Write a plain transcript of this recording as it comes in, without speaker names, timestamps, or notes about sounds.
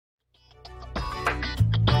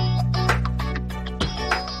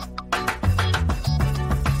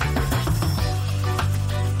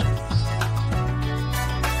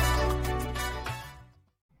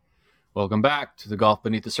Welcome back to the Golf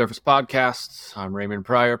Beneath the Surface podcast. I'm Raymond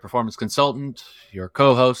Pryor, performance consultant, your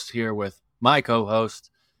co-host here with my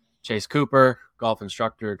co-host, Chase Cooper, golf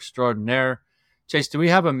instructor extraordinaire. Chase, do we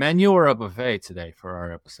have a menu or a buffet today for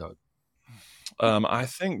our episode? I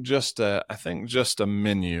think just a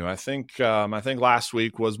menu. I think last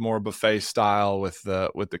week was more buffet style with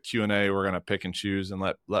the Q&A. We're going to pick and choose and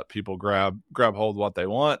let people grab hold of what they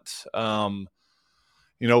want.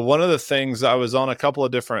 One of the things, I was on a couple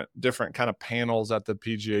of different kind of panels at the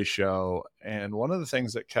PGA show, and one of the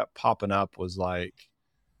things that kept popping up was like,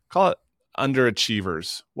 call it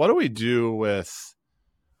underachievers. What do we do with,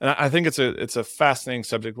 and I think it's a fascinating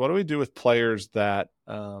subject. What do we do with players that,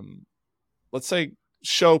 let's say,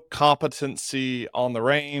 show competency on the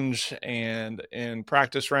range and in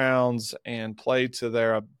practice rounds and play to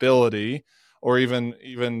their ability, or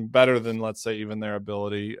even better than, let's say, even their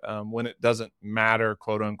ability, when it doesn't matter,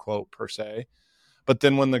 quote unquote, per se. But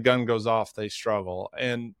then when the gun goes off, they struggle.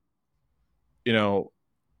 And,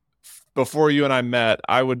 before you and I met,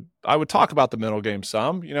 I would talk about the mental game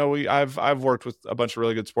some. I've worked with a bunch of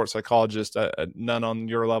really good sports psychologists, none on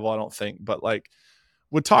your level, I don't think, but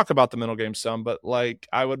would talk about the mental game some, but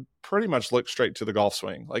I would pretty much look straight to the golf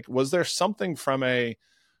swing. Was there something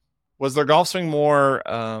was their golf swing more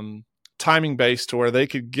timing based to where they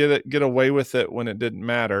could get away with it when it didn't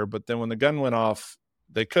matter, but then when the gun went off,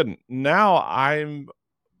 they couldn't? Now I'm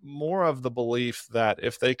more of the belief that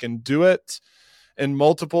if they can do it in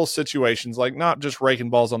multiple situations, not just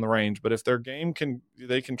raking balls on the range, but if their game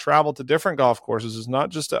they can travel to different golf courses, it's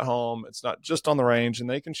not just at home, it's not just on the range, and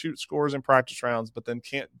they can shoot scores in practice rounds, but then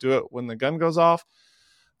can't do it when the gun goes off,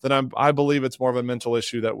 then I believe it's more of a mental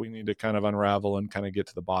issue that we need to kind of unravel and kind of get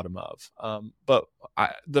to the bottom of. But I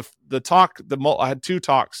had two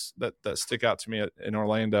talks that stick out to me in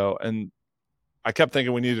Orlando, and I kept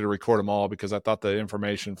thinking we needed to record them all because I thought the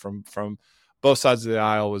information from both sides of the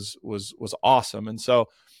aisle was awesome. And so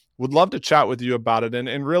would love to chat with you about it.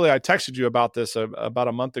 And really, I texted you about this about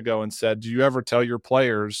a month ago and said, do you ever tell your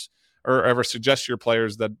players or ever suggest to your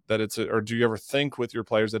players that it's or do you ever think with your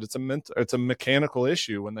players that it's a mechanical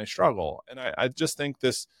issue when they struggle? And I just think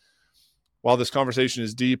while this conversation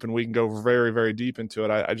is deep and we can go very, very deep into it,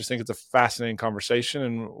 I just think it's a fascinating conversation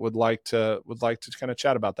and would like to kind of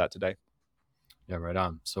chat about that today. Yeah, right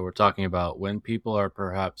on. So we're talking about when people are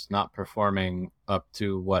perhaps not performing up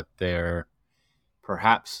to what they're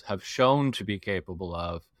perhaps have shown to be capable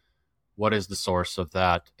of. What is the source of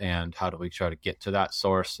that, and how do we try to get to that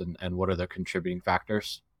source, and what are the contributing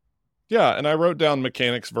factors? Yeah, and I wrote down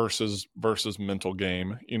mechanics versus mental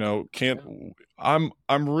game. I'm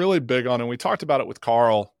really big on, and we talked about it with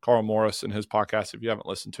Carl Morris in his podcast. If you haven't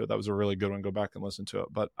listened to it, that was a really good one. Go back and listen to it.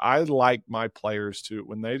 But I like my players to,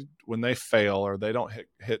 when they fail or they don't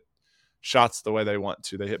hit shots the way they want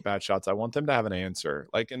to, they hit bad shots, I want them to have an answer.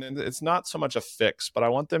 And it's not so much a fix, but I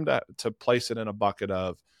want them to place it in a bucket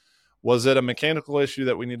of, was it a mechanical issue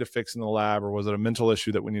that we need to fix in the lab, or was it a mental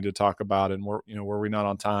issue that we need to talk about? And were we not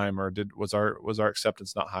on time, or was our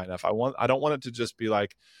acceptance not high enough? I don't want it to just be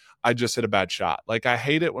like, I just hit a bad shot. I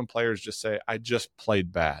hate it when players just say, I just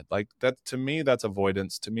played bad. That, to me, that's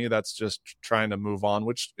avoidance. To me, that's just trying to move on,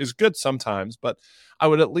 which is good sometimes, but I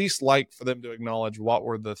would at least like for them to acknowledge what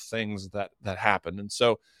were the things that happened. And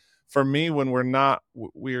so for me, when we're not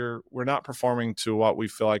performing to what we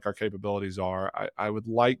feel like our capabilities are, I would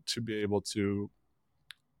like to be able to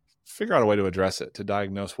figure out a way to address it, to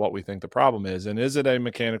diagnose what we think the problem is. And is it a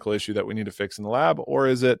mechanical issue that we need to fix in the lab, or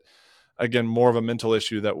is it, again, more of a mental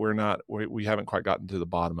issue that we haven't quite gotten to the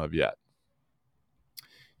bottom of yet?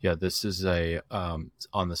 Yeah, this is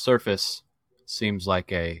on the surface, seems like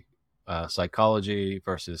a psychology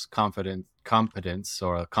versus competence,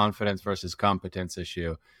 or a confidence versus competence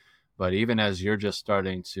issue. But even as you're just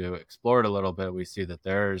starting to explore it a little bit, we see that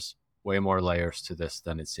there's way more layers to this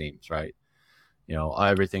than it seems, right?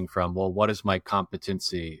 Everything from, well, what is my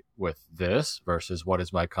competency with this versus what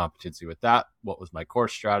is my competency with that? What was my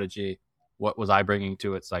course strategy? What was I bringing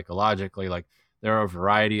to it psychologically? There are a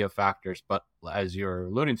variety of factors, but as you're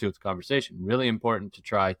alluding to with the conversation, really important to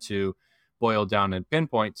try to boil down and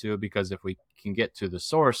pinpoint to, because if we can get to the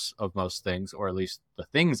source of most things, or at least the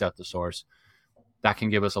things at the source, that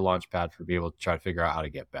can give us a launch pad for being able to try to figure out how to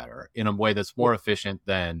get better in a way that's more efficient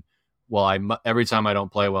than, well, every time I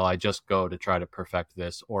don't play well, I just go to try to perfect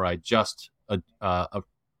this, or I just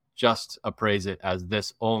appraise it as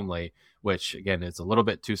this only, which again is a little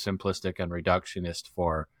bit too simplistic and reductionist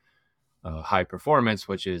for high performance,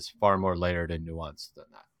 which is far more layered and nuanced than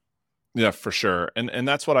that. Yeah, for sure. And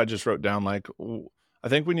that's what I just wrote down. I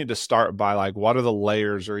think we need to start by what are the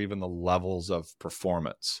layers or even the levels of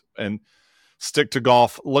performance. And stick to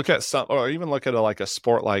golf, look at some, or even look at like a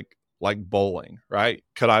sport like bowling, right?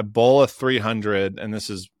 Could I bowl a 300? And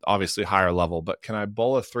this is obviously higher level, but can I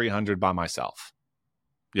bowl a 300 by myself?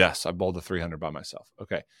 Yes, I bowled a 300 by myself.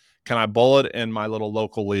 Okay. Can I bowl it in my little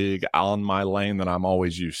local league on my lane that I'm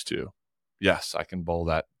always used to? Yes, I can bowl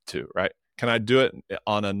that too, right? Can I do it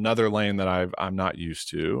on another lane that I'm not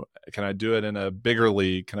used to? Can I do it in a bigger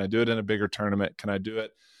league? Can I do it in a bigger tournament? Can I do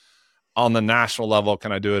it on the national level?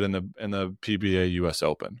 Can I do it in the PBA US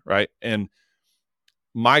Open, right? And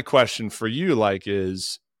my question for you, like,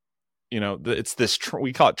 is, it's this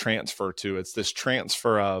we call it transfer too. It's this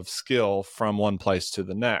transfer of skill from one place to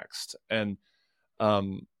the next. And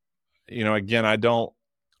again, I don't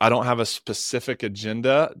have a specific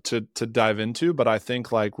agenda to dive into, but I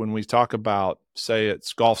think, like, when we talk about, say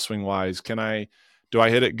it's golf swing wise, do I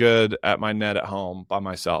hit it good at my net at home by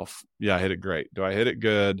myself? Yeah, I hit it great. Do I hit it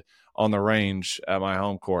good on the range at my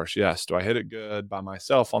home course? Yes. Do I hit it good by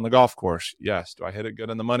myself on the golf course? Yes. Do I hit it good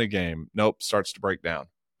in the money game? Nope. Starts to break down.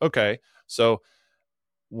 Okay. So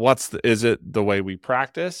is it the way we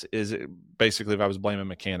practice? Is it basically, if I was blaming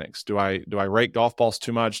mechanics, do I rake golf balls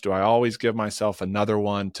too much? Do I always give myself another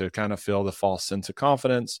one to kind of feel the false sense of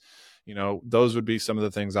confidence? Those would be some of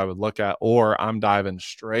the things I would look at. Or I'm diving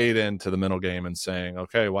straight into the mental game and saying,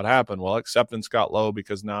 okay, what happened? Well, acceptance got low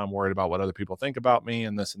because now I'm worried about what other people think about me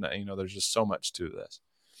and this and that. There's just so much to this.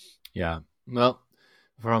 Yeah. Well,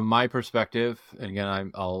 from my perspective, and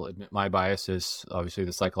again, I'll admit my bias is obviously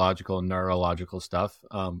the psychological and neurological stuff.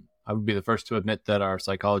 I would be the first to admit that our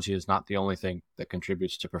psychology is not the only thing that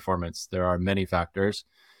contributes to performance. There are many factors.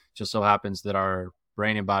 It just so happens that our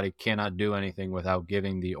brain and body cannot do anything without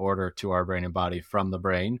giving the order to our brain and body from the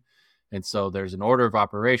brain. And so there's an order of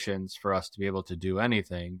operations for us to be able to do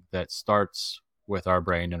anything that starts with our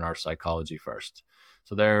brain and our psychology first.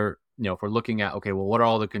 So if we're looking at, okay, well, what are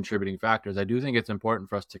all the contributing factors? I do think it's important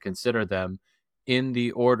for us to consider them in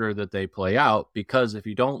the order that they play out, because if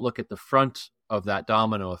you don't look at the front of that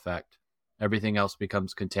domino effect, everything else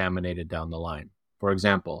becomes contaminated down the line. For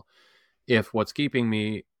example, if what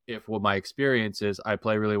my experience is I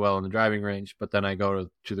play really well in the driving range, but then I go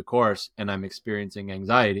to the course and I'm experiencing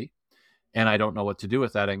anxiety and I don't know what to do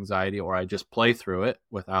with that anxiety, or I just play through it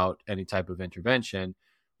without any type of intervention,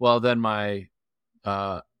 well, then my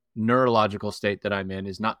neurological state that I'm in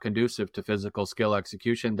is not conducive to physical skill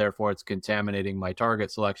execution. Therefore, it's contaminating my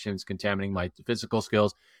target selections, contaminating my physical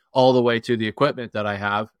skills, all the way to the equipment that I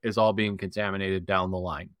have is all being contaminated down the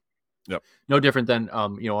line. Yep. No different than,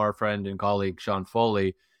 our friend and colleague, Sean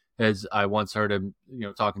Foley, as I once heard him,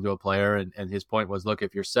 talking to a player, and his point was, look,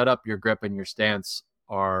 if your setup, your grip, and your stance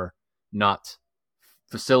are not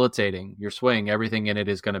facilitating your swing, everything in it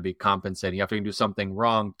is going to be compensating. You have to do something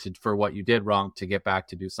wrong for what you did wrong to get back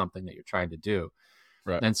to do something that you're trying to do.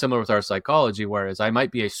 Right. And similar with our psychology, whereas I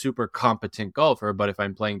might be a super competent golfer, but if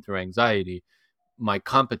I'm playing through anxiety, my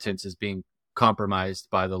competence is being compromised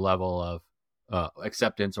by the level of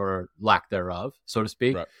acceptance or lack thereof, so to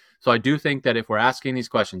speak. Right. So I do think that if we're asking these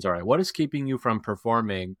questions, all right, what is keeping you from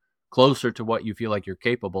performing closer to what you feel like you're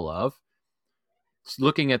capable of?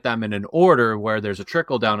 Looking at them in an order where there's a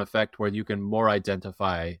trickle down effect where you can more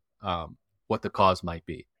identify what the cause might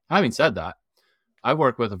be. Having said that, I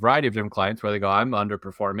work with a variety of different clients where they go, I'm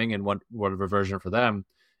underperforming, and what a reversion for them.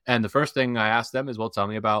 And the first thing I ask them is, well, tell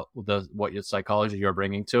me about what your psychology you're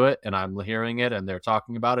bringing to it. And I'm hearing it and they're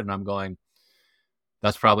talking about it. And I'm going,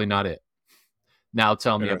 that's probably not it. Now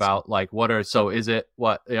tell me about is it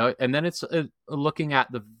what, and then it's looking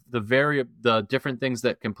at the different things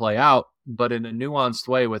that can play out, but in a nuanced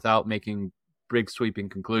way without making big sweeping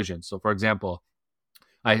conclusions. So for example,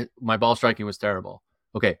 my ball striking was terrible.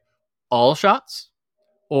 Okay. All shots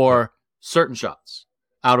or certain shots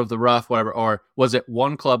out of the rough, whatever, or was it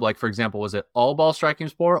one club? Like, for example, was it all ball striking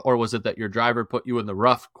sport, or was it that your driver put you in the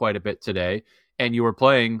rough quite a bit today and you were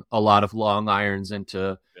playing a lot of long irons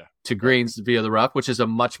into greens via the rough, which is a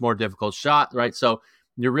much more difficult shot, right? So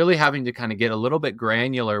you're really having to kind of get a little bit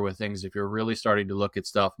granular with things if you're really starting to look at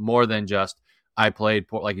stuff more than just, I played,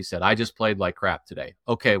 like you said, I just played like crap today.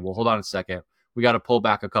 Okay, well, hold on a second. We got to pull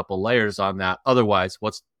back a couple layers on that. Otherwise,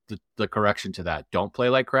 what's the correction to that? Don't play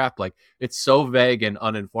like crap. Like, it's so vague and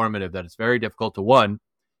uninformative that it's very difficult to, one,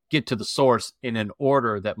 get to the source in an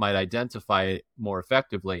order that might identify it more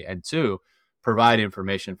effectively, and two, provide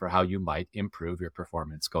information for how you might improve your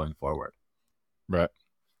performance going forward. Right.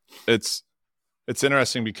 It's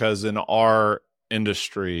interesting because in our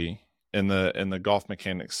industry, in the golf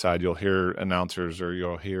mechanics side, you'll hear announcers or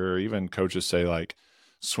you'll hear even coaches say, like,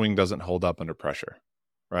 swing doesn't hold up under pressure,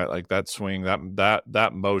 right? Like that swing, that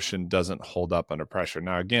motion doesn't hold up under pressure.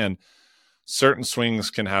 Now, again, certain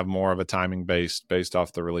swings can have more of a timing based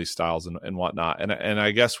off the release styles and whatnot. And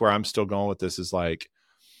I guess where I'm still going with this is like,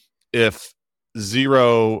 if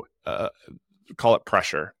zero, call it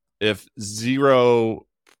pressure, if zero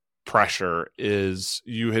pressure is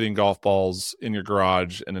you hitting golf balls in your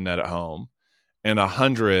garage in a net at home, and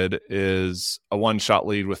 100 is a one-shot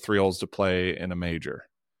lead with 3 holes to play in a major,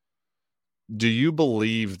 do you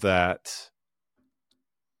believe that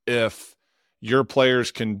if your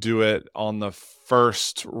players can do it on the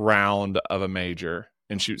first round of a major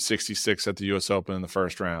and shoot 66 at the US Open in the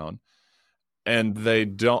first round, and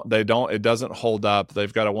it doesn't hold up,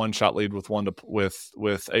 they've got a one-shot lead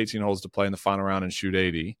with 18 holes to play in the final round and shoot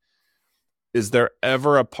 80, is there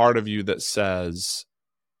ever a part of you that says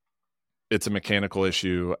it's a mechanical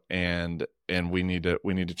issue and we need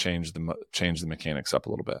to change the mechanics up a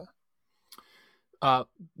little bit?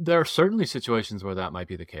 There are certainly situations where that might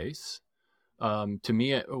be the case. To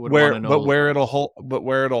me, I would want to know, where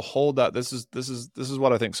it'll hold up. This is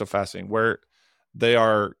what I think is so fascinating. Where they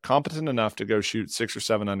are competent enough to go shoot 6 or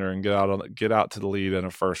 7 under and get out to the lead in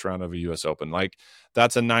a first round of a US Open. Like,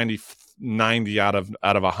 that's a 90 out of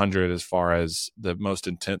 100 as far as the most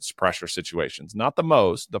intense pressure situations. Not the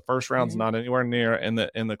most. The first round's not anywhere near, and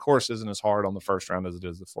the course isn't as hard on the first round as it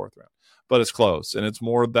is the fourth round, but it's close, and that's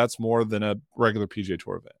more than a regular PGA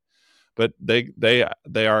Tour event. But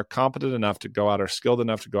they are competent enough to go out, or skilled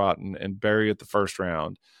enough to go out and bury it the first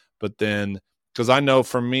round. But then, because I know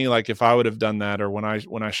for me, like, if I would have done that, or when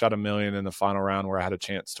I shot a million in the final round where I had a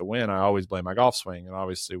chance to win, I always blame my golf swing. And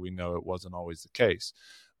obviously we know it wasn't always the case.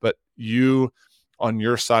 But you, on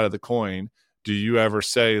your side of the coin, do you ever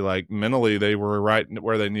say, like, mentally they were right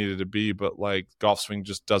where they needed to be, but like golf swing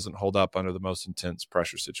just doesn't hold up under the most intense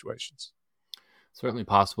pressure situations? Certainly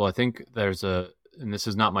possible. I think and this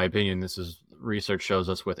is not my opinion, this is research shows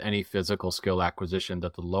us with any physical skill acquisition,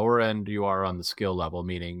 that the lower end you are on the skill level,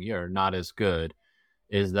 meaning you're not as good,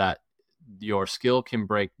 is that your skill can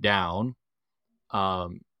break down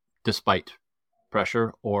despite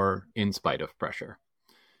pressure or in spite of pressure.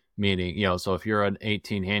 Meaning, so if you're an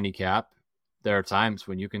 18 handicap, there are times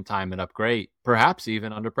when you can time it up great, perhaps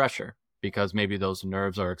even under pressure, because maybe those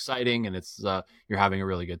nerves are exciting and it's you're having a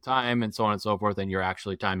really good time and so on and so forth, and you're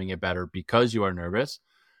actually timing it better because you are nervous.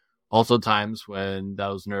 Also times when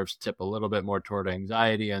those nerves tip a little bit more toward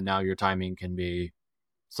anxiety, and now your timing can be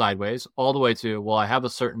sideways, all the way to, well, I have a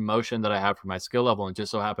certain motion that I have for my skill level, and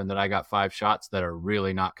just so happened that I got 5 shots that are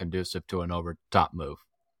really not conducive to an over top move.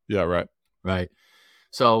 Yeah, right. Right.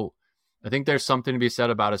 So I think there's something to be said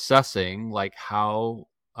about assessing, like, how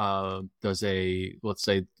let's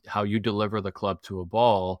say how you deliver the club to a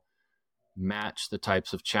ball match the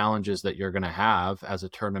types of challenges that you're going to have as a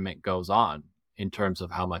tournament goes on, in terms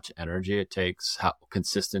of how much energy it takes, how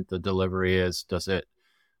consistent the delivery is. Does it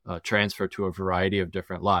transfer to a variety of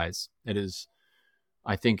different lies? It is,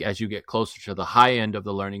 I think, as you get closer to the high end of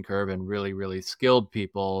the learning curve and really, really skilled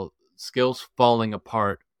people, skills falling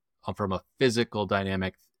apart from a physical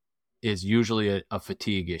dynamic is usually a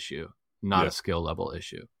fatigue issue, not a skill level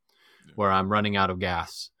issue, where I'm running out of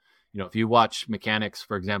gas. If you watch mechanics,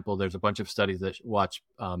 for example, there's a bunch of studies that watch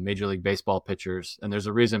Major League Baseball pitchers, and there's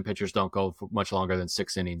a reason pitchers don't go for much longer than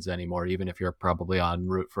 6 innings anymore, even if you're probably en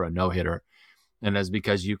route for a no-hitter. And that's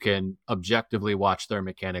because you can objectively watch their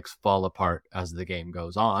mechanics fall apart as the game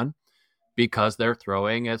goes on, because they're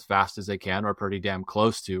throwing as fast as they can, or pretty damn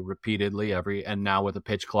close to, repeatedly and now with a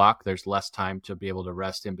pitch clock, there's less time to be able to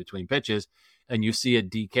rest in between pitches. And you see a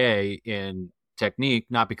decay in technique,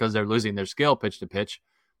 not because they're losing their skill pitch to pitch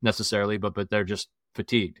necessarily, but they're just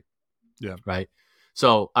fatigued. Yeah. Right.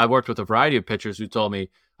 So I worked with a variety of pitchers who told me,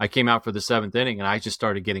 I came out for the 7th inning and I just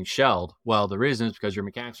started getting shelled. Well, the reason is because your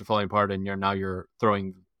mechanics are falling apart, and you're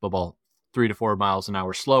throwing the ball 3 to 4 miles an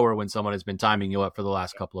hour slower when someone has been timing you up for the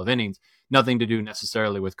last couple of innings. Nothing to do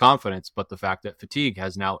necessarily with confidence, but the fact that fatigue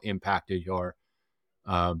has now impacted your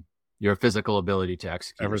physical ability to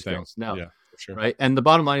execute everything. Skills. Now, yeah, for sure. Right. And the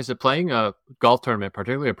bottom line is that playing a golf tournament,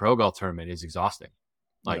 particularly a pro golf tournament, is exhausting.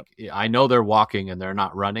 Like, I know they're walking and they're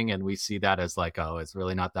not running, and we see that as like, oh, it's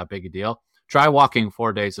really not that big a deal. Try walking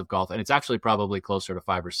 4 days of golf, and it's actually probably closer to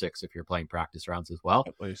 5 or 6 if you're playing practice rounds as well.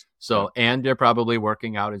 At least. So, and you're probably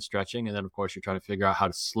working out and stretching, and then of course you're trying to figure out how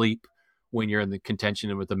to sleep when you're in the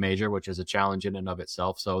contention with the major, which is a challenge in and of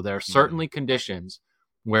itself. So there are certainly conditions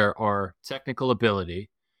where our technical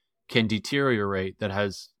ability can deteriorate that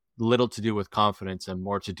has little to do with confidence and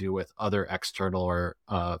more to do with other external or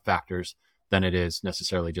factors than it is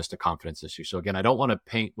necessarily just a confidence issue. So again, I don't want to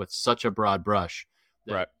paint with such a broad brush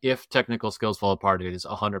that if technical skills fall apart, it is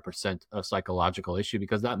 100% a psychological issue,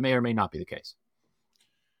 because that may or may not be the case.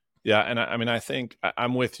 Yeah, and I mean, I think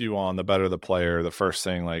I'm with you on the better the player. The first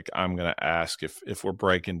thing, like, I'm going to ask if we're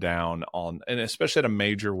breaking down on, and especially at a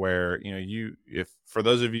major where if for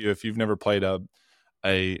those of you, if you've never played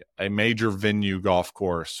a major venue golf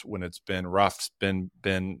course when it's been rough, been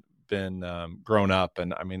grown up,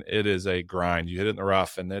 and I mean, it is a grind. You hit it in the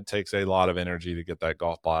rough, and it takes a lot of energy to get that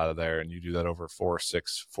golf ball out of there, and you do that over 4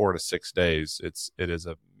 to 6 days. It is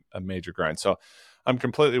a major grind. So, I'm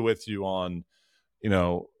completely with you on you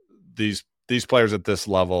know these players at this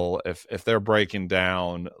level, if they're breaking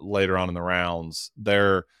down later on in the rounds,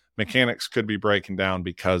 their mechanics could be breaking down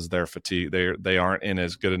because they're fatigued. They aren't in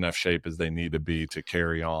as good enough shape as they need to be to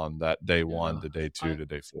carry on that day one to day two to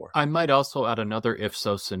day four. I might also add another if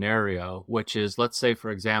so scenario, which is, let's say, for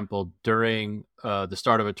example, during the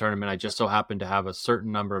start of a tournament, I just so happened to have a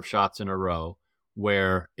certain number of shots in a row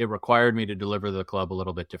where it required me to deliver the club a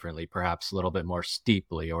little bit differently, perhaps a little bit more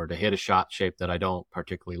steeply, or to hit a shot shape that I don't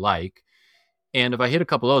particularly like. And if I hit a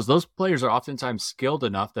couple of those players are oftentimes skilled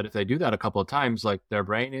enough that if they do that a couple of times, like their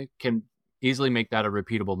brain can easily make that a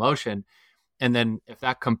repeatable motion. And then if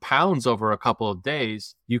that compounds over a couple of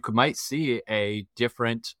days, might see a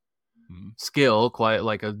different skill, quite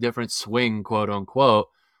like a different swing, quote unquote,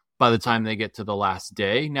 by the time they get to the last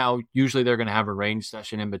day. Now, usually they're going to have a range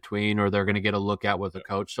session in between, or they're going to get a look at with a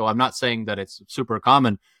coach. So I'm not saying that it's super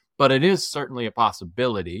common, but it is certainly a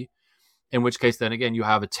possibility, in which case, then again, you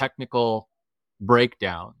have a technical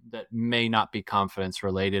breakdown that may not be confidence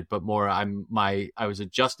related, but more I was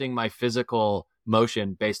adjusting my physical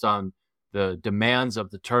motion based on the demands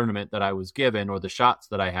of the tournament that I was given, or the shots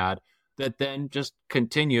that I had, that then just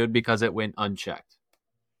continued because it went unchecked.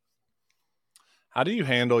 How do you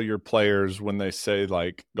handle your players when they say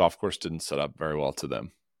like golf course didn't set up very well to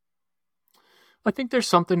them? I think there's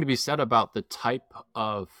something to be said about the type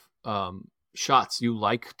of shots you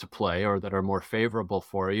like to play, or that are more favorable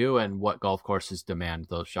for you, and what golf courses demand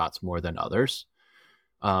those shots more than others.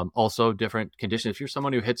 Also, different conditions. If you're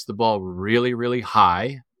someone who hits the ball really, really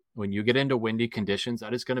high, when you get into windy conditions,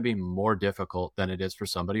 that is going to be more difficult than it is for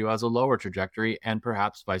somebody who has a lower trajectory, and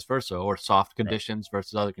perhaps vice versa, or soft conditions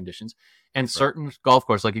versus other conditions. And certain golf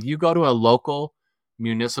courses, like if you go to a local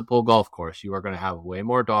municipal golf course, you are going to have way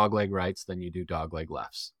more dogleg rights than you do dogleg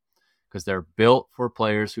lefts, because they're built for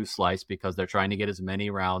players who slice, because they're trying to get as many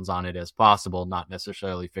rounds on it as possible, not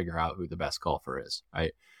necessarily figure out who the best golfer is,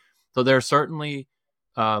 right? So there are certainly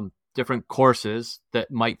different courses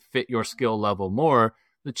that might fit your skill level more.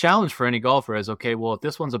 The challenge for any golfer is, okay, well, if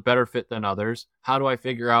this one's a better fit than others, how do I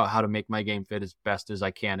figure out how to make my game fit as best as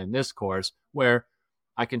I can in this course where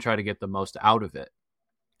I can try to get the most out of it,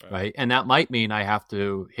 right? And that might mean I have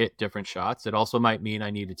to hit different shots. It also might mean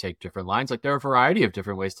I need to take different lines. Like, there are a variety of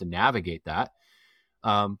different ways to navigate that.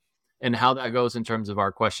 And how that goes in terms of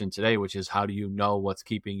our question today, which is, how do you know what's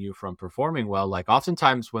keeping you from performing well? Like,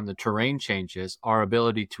 oftentimes when the terrain changes, our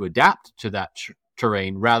ability to adapt to that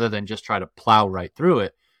terrain rather than just try to plow right through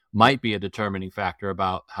it might be a determining factor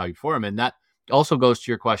about how you form. And that also goes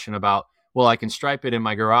to your question about, well, I can stripe it in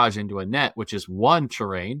my garage into a net, which is one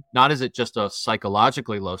terrain. Not is it just a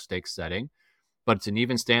psychologically low stakes setting, but it's an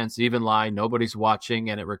even stance, even lie, nobody's watching,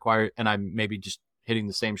 and I'm maybe just hitting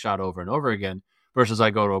the same shot over and over again, versus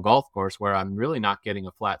I go to a golf course where I'm really not getting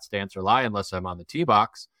a flat stance or lie unless I'm on the tee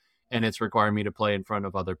box, and it's requiring me to play in front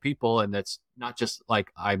of other people. And that's not just like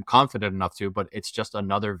I'm confident enough to, but it's just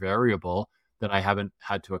another variable that I haven't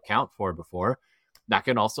had to account for before. That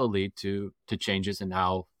can also lead to changes in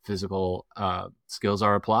how physical skills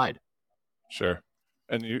are applied. Sure.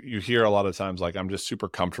 And you hear a lot of times, like, I'm just super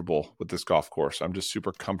comfortable with this golf course. I'm just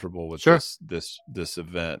super comfortable with this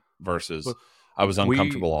event, versus I was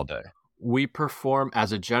uncomfortable all day. We perform,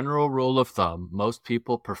 as a general rule of thumb, most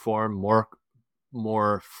people perform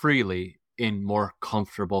more freely in more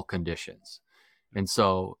comfortable conditions. And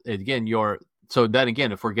so again,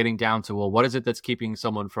 if we're getting down to, well, what is it that's keeping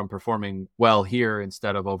someone from performing well here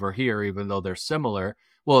instead of over here, even though they're similar?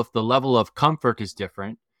 Well, if the level of comfort is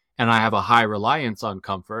different, and I have a high reliance on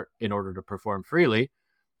comfort in order to perform freely,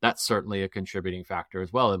 that's certainly a contributing factor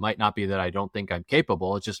as well. It might not be that I don't think I'm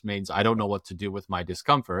capable. It just means I don't know what to do with my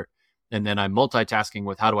discomfort. And then I'm multitasking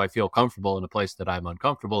with, how do I feel comfortable in a place that I'm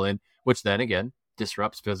uncomfortable in, which then again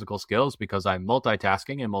disrupts physical skills, because I'm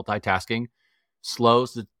multitasking, and multitasking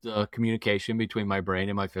slows the communication between my brain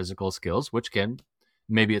and my physical skills, which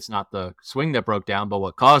maybe it's not the swing that broke down, but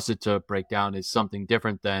what caused it to break down is something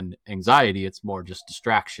different than anxiety. It's more just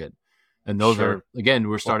distraction. And those are, again,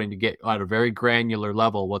 we're starting to get at a very granular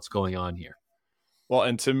level what's going on here. Well,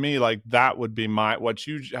 and to me, like, that would be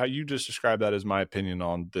how you just described that as my opinion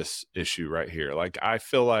on this issue right here. Like, I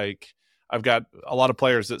feel like I've got a lot of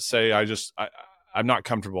players that say, I'm not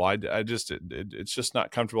comfortable. I just it's just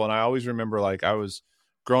not comfortable. And I always remember, like, I was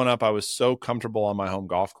growing up, I was so comfortable on my home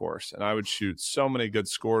golf course, and I would shoot so many good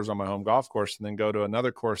scores on my home golf course, and then go to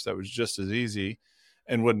another course that was just as easy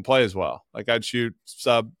and wouldn't play as well. Like, I'd shoot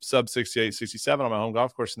sub 68, 67 on my home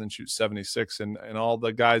golf course, and then shoot 76. And all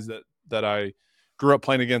the guys that I grew up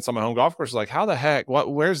playing against on my home golf course, like, how the heck,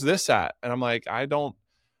 where's this at? And I'm like,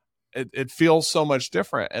 it feels so much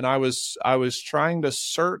different. And I was trying to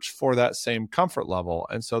search for that same comfort level.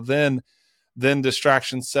 And so then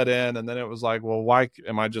distractions set in, and then it was like, well, why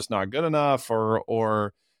am I just not good enough?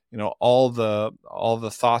 Or, all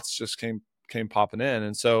the thoughts just came popping in.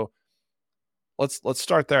 And so let's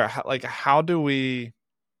start there. How do we,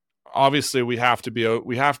 obviously we have to be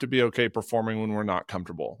okay performing when we're not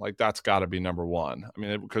comfortable. Like, that's got to be number one. I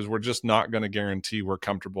mean, because we're just not going to guarantee we're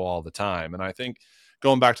comfortable all the time. And I think,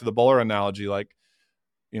 going back to the bowler analogy, like,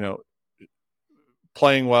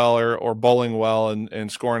 playing well or bowling well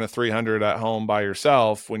and scoring a 300 at home by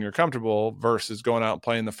yourself when you're comfortable versus going out and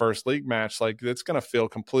playing the first league match, like, it's going to feel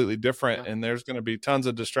completely different. Yeah. And there's going to be tons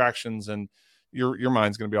of distractions, and your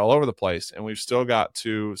mind's going to be all over the place. And we've still got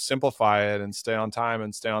to simplify it and stay on time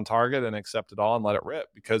and stay on target and accept it all and let it rip,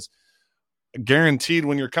 because guaranteed,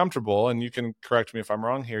 when you're comfortable, and you can correct me if I'm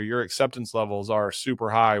wrong here, your acceptance levels are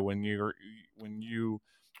super high when you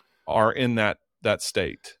are in that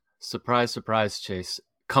state. Surprise, surprise, Chase.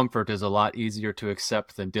 Comfort is a lot easier to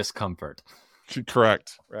accept than discomfort.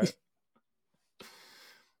 Correct. Right.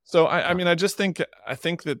 So I mean, I think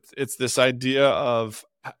that it's this idea of,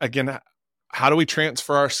 again, how do we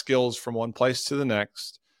transfer our skills from one place to the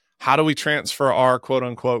next? How do we transfer our quote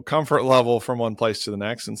unquote comfort level from one place to the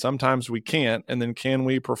next? And sometimes we can't. And then, can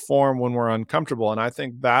we perform when we're uncomfortable? And I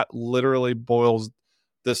think that literally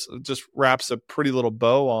just wraps a pretty little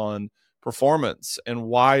bow on performance and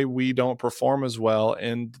why we don't perform as well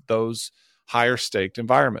in those higher staked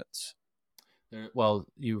environments. Well,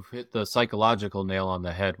 you've hit the psychological nail on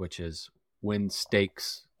the head, which is, when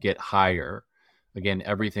stakes get higher, again,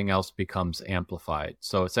 everything else becomes amplified.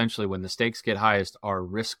 So essentially, when the stakes get highest, our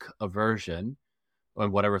risk aversion,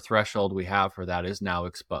 and whatever threshold we have for that, is now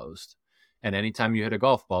exposed. And anytime you hit a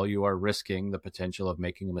golf ball, you are risking the potential of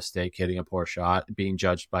making a mistake, hitting a poor shot, being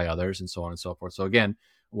judged by others, and so on and so forth. So again,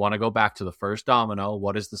 I want to go back to the first domino.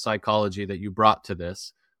 What is the psychology that you brought to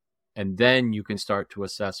this? And then you can start to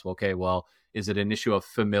assess, okay, well, is it an issue of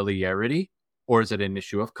familiarity, or is it an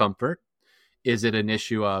issue of comfort? Is it an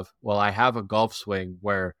issue of, well, I have a golf swing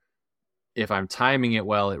where if I'm timing it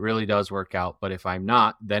well, it really does work out. But if I'm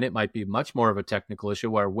not, then it might be much more of a technical issue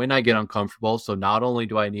where, when I get uncomfortable, so not only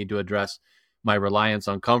do I need to address my reliance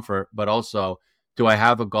on comfort, but also, do I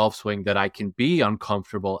have a golf swing that I can be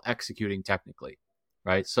uncomfortable executing technically,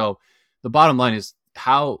 right? So the bottom line is,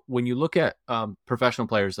 when you look at professional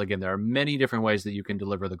players, again, there are many different ways that you can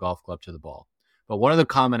deliver the golf club to the ball. But one of the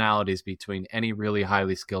commonalities between any really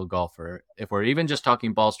highly skilled golfer, if we're even just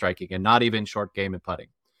talking ball striking and not even short game and putting,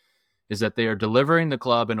 is that they are delivering the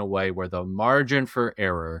club in a way where the margin for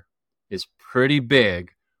error is pretty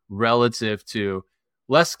big relative to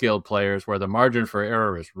less skilled players, where the margin for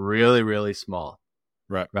error is really, really small.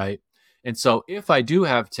 Right. And so if I do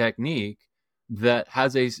have technique that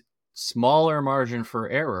has a smaller margin for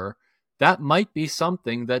error, that might be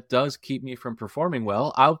something that does keep me from performing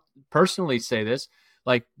well. I'll personally say this,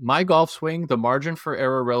 like, my golf swing, the margin for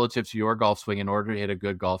error relative to your golf swing in order to hit a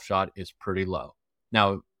good golf shot is pretty low.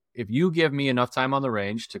 Now, if you give me enough time on the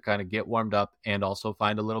range to kind of get warmed up and also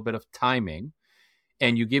find a little bit of timing,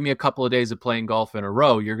 and you give me a couple of days of playing golf in a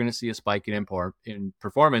row, you're going to see a spike in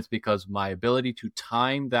performance, because my ability to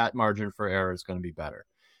time that margin for error is going to be better.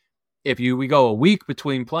 If we go a week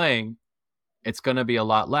between playing, it's going to be a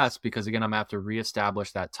lot less, because, again, I'm going to have to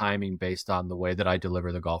reestablish that timing based on the way that I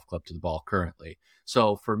deliver the golf club to the ball currently.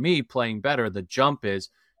 So for me, playing better, the jump is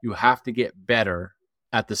you have to get better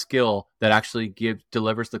at the skill that actually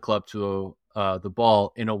delivers the club to the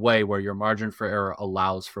ball in a way where your margin for error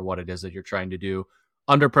allows for what it is that you're trying to do,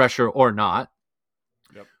 under pressure or not.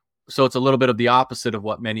 Yep. So it's a little bit of the opposite of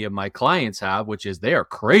what many of my clients have, which is they are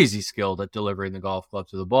crazy skilled at delivering the golf club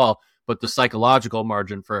to the ball, but the psychological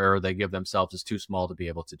margin for error they give themselves is too small to be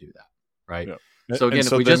able to do that. Right. Yeah. So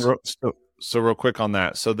again, real quick on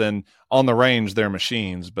that. So then on the range, they're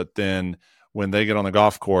machines, but then when they get on the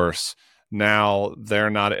golf course, now they're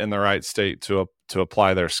not in the right state to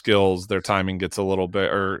apply their skills. Their timing gets a little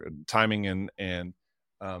bit, or timing and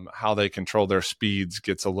how they control their speeds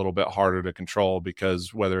gets a little bit harder to control,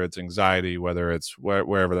 because whether it's anxiety, whether it's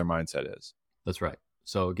wherever their mindset is. That's right.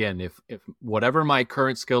 So again, if whatever my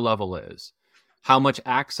current skill level is, how much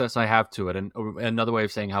access I have to it, and another way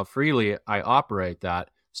of saying how freely I operate that,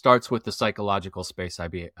 starts with the psychological space I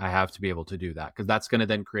have to be able to do that, because that's going to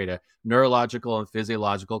then create a neurological and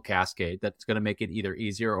physiological cascade that's going to make it either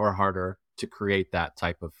easier or harder to create that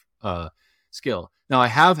type of skill. Now, I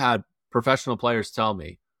have had professional players tell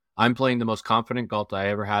me I'm playing the most confident golf I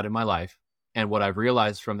ever had in my life. And what I've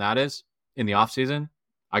realized from that is in the off season,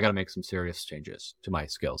 I got to make some serious changes to my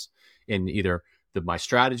skills in either my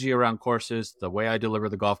strategy around courses, the way I deliver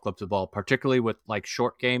the golf club to the ball, particularly with like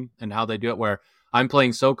short game and how they do it, where I'm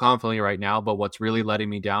playing so confidently right now, but what's really letting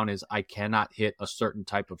me down is I cannot hit a certain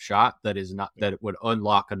type of shot that it would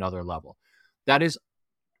unlock another level. That is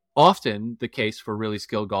often the case for really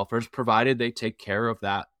skilled golfers, provided they take care of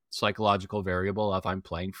that psychological variable of I'm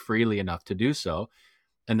playing freely enough to do so.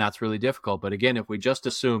 And that's really difficult. But again, if we just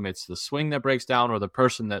assume it's the swing that breaks down or the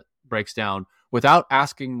person that breaks down without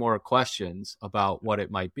asking more questions about what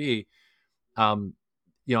it might be,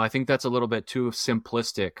 I think that's a little bit too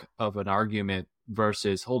simplistic of an argument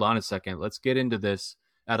versus, hold on a second, let's get into this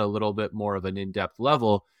at a little bit more of an in-depth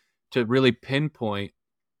level to really pinpoint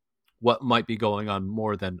what might be going on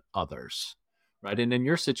more than others, right? And in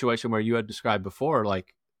your situation where you had described before,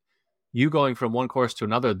 like you going from one course to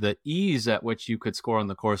another, the ease at which you could score on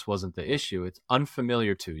the course wasn't the issue. It's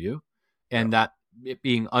unfamiliar to you. And that it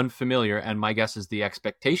being unfamiliar, and my guess is the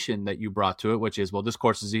expectation that you brought to it, which is, well, this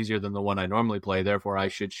course is easier than the one I normally play, therefore I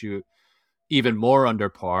should shoot even more under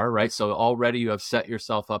par, right? So already you have set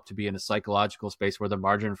yourself up to be in a psychological space where the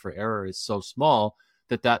margin for error is so small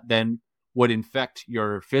that then would infect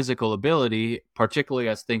your physical ability, particularly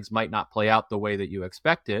as things might not play out the way that you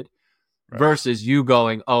expected, right, versus you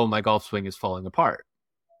going, oh, my golf swing is falling apart,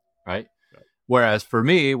 right? Whereas for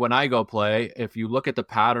me, when I go play, if you look at the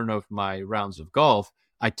pattern of my rounds of golf,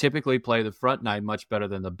 I typically play the front nine much better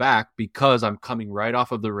than the back because I'm coming right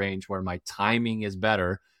off of the range where my timing is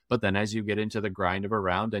better. But then as you get into the grind of a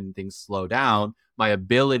round and things slow down, my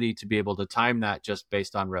ability to be able to time that just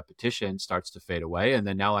based on repetition starts to fade away. And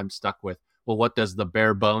then now I'm stuck with, well, what does the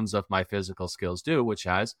bare bones of my physical skills do, which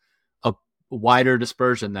has a wider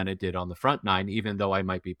dispersion than it did on the front nine, even though I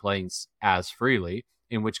might be playing as freely,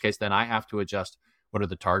 in which case then I have to adjust what are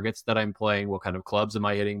the targets that I'm playing, what kind of clubs am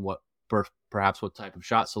I hitting, perhaps what type of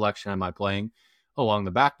shot selection am I playing along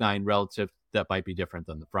the back nine relative that might be different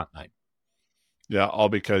than the front nine. Yeah, all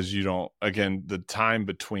because again, the time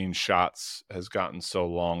between shots has gotten so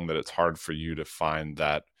long that it's hard for you to find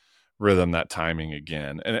that rhythm, that timing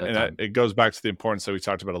again. And it goes back to the importance that we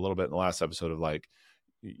talked about a little bit in the last episode of like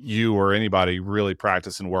you or anybody really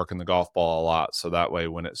practice and working the golf ball a lot. So that way,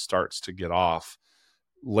 when it starts to get off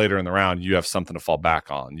later in the round, you have something to fall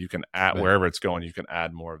back on. You can add wherever it's going, you can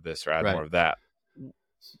add more of this or add more of that.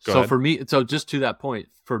 For me, just to that point,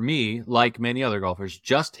 for me, like many other golfers,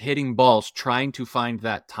 just hitting balls, trying to find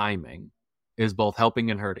that timing is both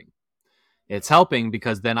helping and hurting. It's helping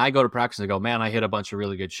because then I go to practice and go, man, I hit a bunch of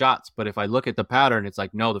really good shots. But if I look at the pattern, it's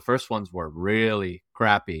like, no, the first ones were really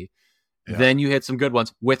crappy. Yeah. Then you hit some good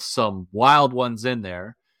ones with some wild ones in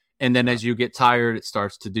there. And then as you get tired, it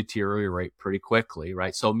starts to deteriorate pretty quickly,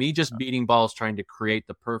 right? So me just beating balls, trying to create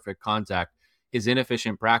the perfect contact is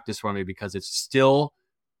inefficient practice for me because it's still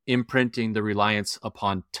imprinting the reliance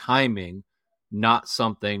upon timing, not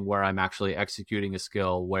something where I'm actually executing a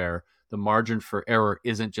skill where the margin for error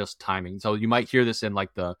isn't just timing. So you might hear this in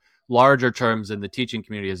like the larger terms in the teaching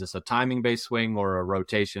community. Is this a timing-based swing or a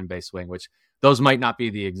rotation-based swing? Which those might not be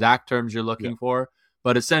the exact terms you're looking for,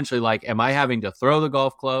 but essentially like, am I having to throw the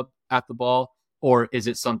golf club at the ball, or is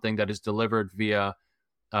it something that is delivered via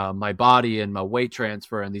my body and my weight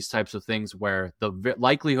transfer and these types of things where the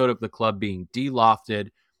likelihood of the club being de-lofted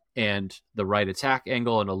and the right attack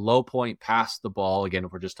angle and a low point past the ball, again,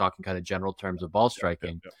 if we're just talking kind of general terms of ball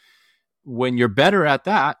striking, when you're better at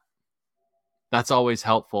that, that's always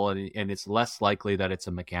helpful. And it's less likely that it's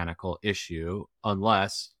a mechanical issue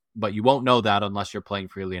but you won't know that unless you're playing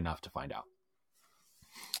freely enough to find out.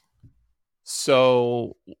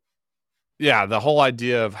 So yeah, the whole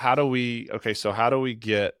idea of how do we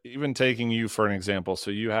get, even taking you for an example,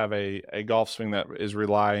 so you have a golf swing that is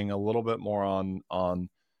relying a little bit more on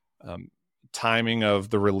timing of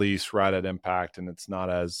the release right at impact, and it's not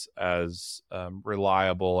as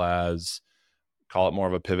reliable as, call it more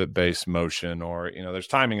of a pivot based motion, or there's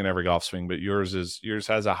timing in every golf swing, but yours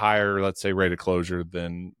has a higher, let's say, rate of closure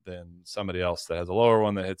than somebody else that has a lower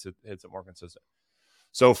one that hits it more consistent.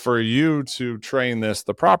 So for you to train this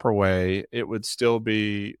the proper way, it would still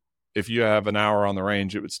be, if you have an hour on the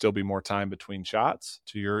range, it would still be more time between shots.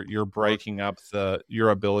 So you're breaking up your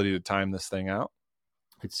ability to time this thing out.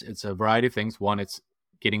 It's a variety of things. One, it's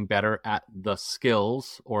getting better at the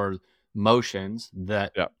skills or motions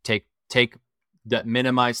that take that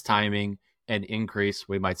minimize timing and increase,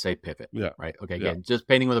 we might say pivot, Yeah. right? Okay, Yeah. again, just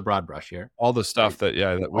painting with a broad brush here. All the stuff that we've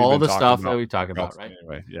All been the talking stuff that about we talk about, right?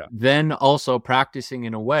 anyway. Yeah. Then also practicing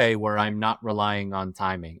in a way where I'm not relying on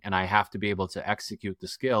timing, and I have to be able to execute the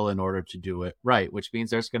skill in order to do it right, which means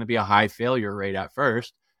there's going to be a high failure rate at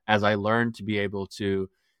first as I learn to be able to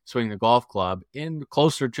swing the golf club in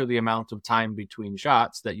closer to the amount of time between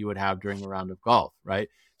shots that you would have during a round of golf, right?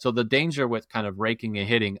 So the danger with kind of raking and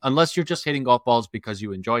hitting, unless you're just hitting golf balls because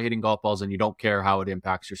you enjoy hitting golf balls and you don't care how it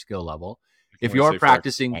impacts your skill level. If you're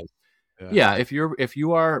practicing, if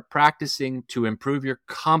you are practicing to improve your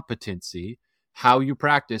competency, how you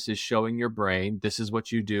practice is showing your brain, this is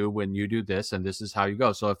what you do when you do this, and this is how you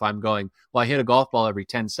go. So if I'm going, well, I hit a golf ball every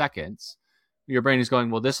 10 seconds, your brain is going,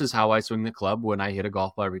 well, this is how I swing the club when I hit a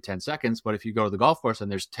golf ball every 10 seconds. But if you go to the golf course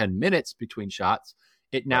and there's 10 minutes between shots,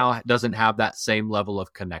 it now doesn't have that same level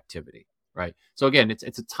of connectivity, right? So again,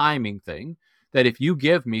 it's a timing thing that if you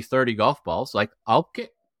give me 30 golf balls, like I'll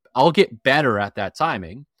get better at that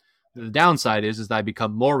timing. The downside is that I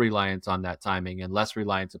become more reliant on that timing and less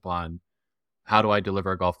reliant upon how do I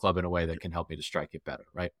deliver a golf club in a way that can help me to strike it better,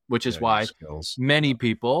 right? Which is why many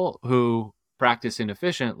people who practice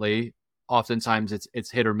inefficiently, oftentimes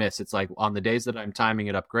it's hit or miss. It's like on the days that I'm timing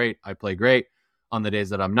it up great, I play great. On the days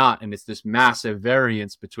that I'm not, and it's this massive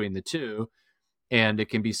variance between the two. And it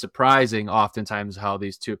can be surprising oftentimes how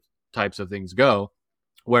these two types of things go.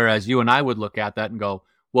 Whereas you and I would look at that and go,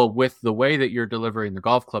 well, with the way that you're delivering the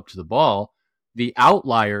golf club to the ball, the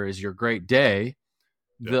outlier is your great day.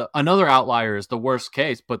 Another outlier is the worst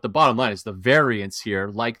case, but the bottom line is the variance here,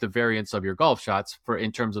 like the variance of your golf shots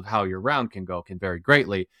in terms of how your round can go, can vary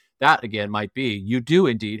greatly. That again might be you do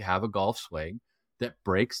indeed have a golf swing that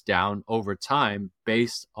breaks down over time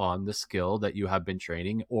based on the skill that you have been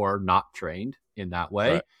training or not trained in that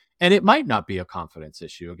way. Right. And it might not be a confidence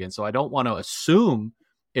issue again. So I don't want to assume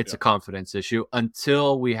it's a confidence issue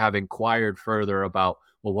until we have inquired further about,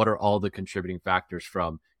 well, what are all the contributing factors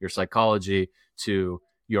from your psychology to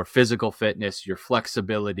your physical fitness, your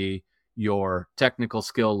flexibility, your technical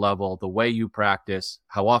skill level, the way you practice,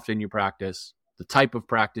 how often you practice, the type of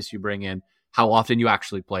practice you bring in, how often you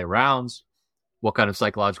actually play rounds, what kind of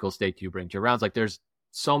psychological state do you bring to your rounds? Like there's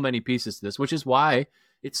so many pieces to this, which is why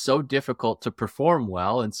it's so difficult to perform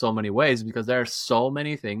well in so many ways, because there are so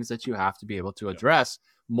many things that you have to be able to address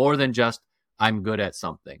more than just I'm good at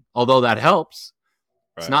something. Although that helps,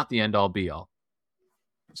 it's not the end all be all.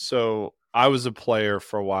 So I was a player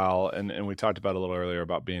for a while, and we talked about a little earlier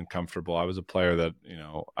about being comfortable. I was a player that,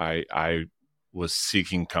 I was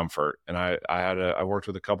seeking comfort, and I worked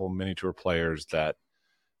with a couple of mini tour players that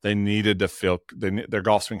they needed to feel their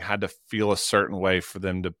golf swing had to feel a certain way for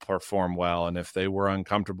them to perform well. And if they were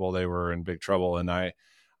uncomfortable, they were in big trouble. And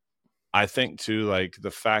I think too, like the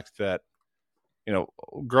fact that,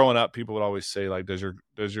 growing up, people would always say like, does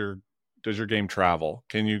your game travel?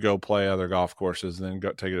 Can you go play other golf courses and then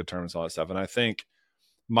go take it to tournaments, all that stuff? And I think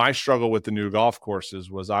my struggle with the new golf courses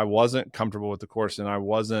was I wasn't comfortable with the course, and I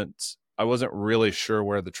wasn't really sure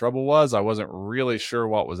where the trouble was. I wasn't really sure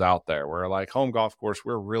what was out there. Where like home golf course,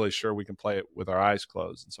 we're really sure we can play it with our eyes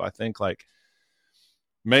closed. And so I think like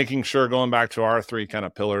making sure, going back to our three kind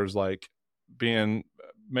of pillars, like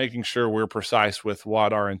making sure we're precise with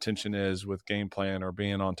what our intention is with game plan or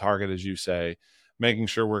being on target, as you say, making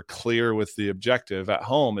sure we're clear with the objective. At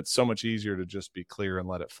home, it's so much easier to just be clear and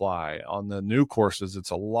let it fly. On the new courses,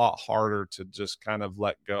 it's a lot harder to just kind of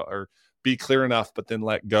let go or be clear enough, but then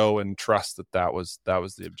let go and trust that was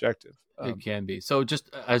the objective. It can be. So just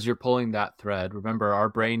as you're pulling that thread, remember our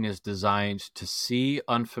brain is designed to see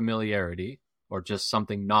unfamiliarity or just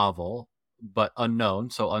something novel, but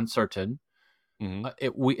unknown, so uncertain. Mm-hmm.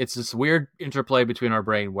 It's this weird interplay between our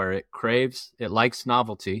brain where it likes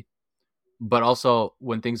novelty, but also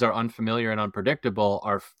when things are unfamiliar and unpredictable,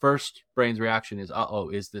 our first brain's reaction is,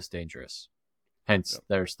 is this dangerous? Hence,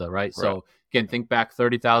 there's the right. So again, think back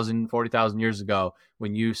 30,000, 40,000 years ago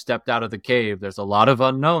when you stepped out of the cave, there's a lot of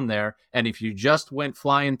unknown there. And if you just went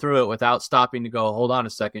flying through it without stopping to go, hold on a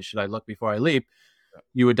second, should I look before I leap?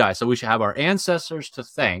 You would die. So we should have our ancestors to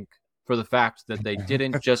thank for the fact that they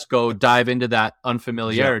didn't just go dive into that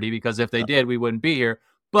unfamiliarity, because if they did, we wouldn't be here.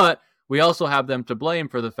 But we also have them to blame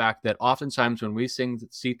for the fact that oftentimes when we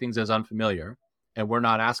see things as unfamiliar and we're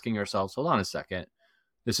not asking ourselves, hold on a second,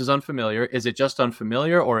 this is unfamiliar. Is it just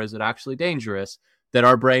unfamiliar or is it actually dangerous? That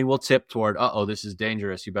our brain will tip toward, this is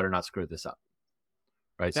dangerous. You better not screw this up.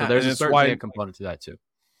 Right. Yeah, so there's certainly a component to that too.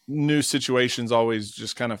 New situations always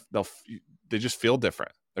just kind of, they just feel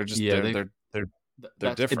different. They're just,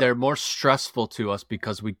 they're different. They're more stressful to us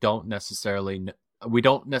because we don't necessarily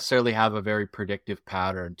have a very predictive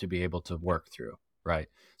pattern to be able to work through. right?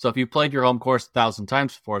 So if you played your home course 1,000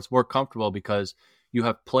 times before, it's more comfortable because you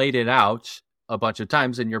have played it out a bunch of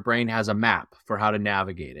times and your brain has a map for how to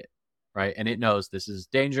navigate it, right? And it knows this is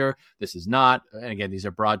danger, this is not. And again, these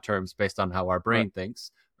are broad terms based on how our Right. brain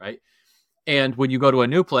thinks, right? And when you go to a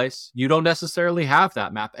new place, you don't necessarily have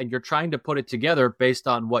that map, and you're trying to put it together based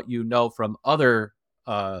on what you know from other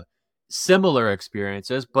uh, similar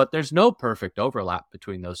experiences, but there's no perfect overlap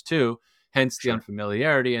between those two, hence the Sure.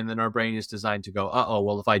 unfamiliarity. And then our brain is designed to go, oh,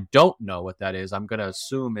 well, if I don't know what that is, I'm going to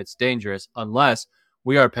assume it's dangerous unless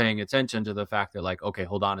we are paying attention to the fact that, like, okay,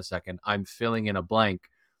 hold on a second, I'm filling in a blank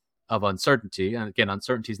of uncertainty. And again,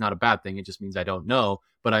 uncertainty is not a bad thing. It just means I don't know,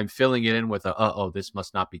 but I'm filling it in with this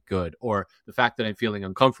must not be good. Or the fact that I'm feeling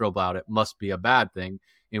uncomfortable about it must be a bad thing.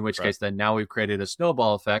 In which Right. case, then now we've created a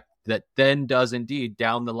snowball effect that then does indeed,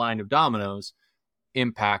 down the line of dominoes,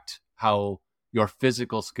 impact how your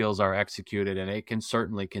physical skills are executed. And it can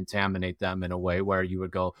certainly contaminate them in a way where you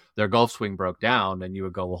would go, their golf swing broke down. And you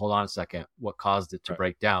would go, well, hold on a second. What caused it to Right.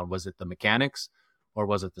 break down? Was it the mechanics or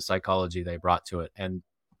was it the psychology they brought to it? And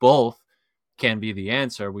both can be the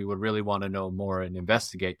answer. We would really want to know more and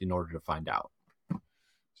investigate in order to find out.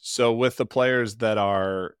 So with the players that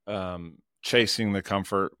are chasing the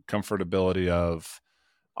comfortability of,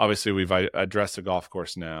 obviously we've addressed the golf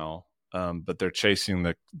course now, but they're chasing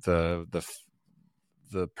the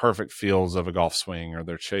perfect feels of a golf swing, or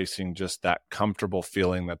they're chasing just that comfortable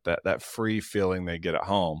feeling, that free feeling they get at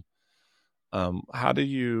home. How do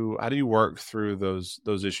you work through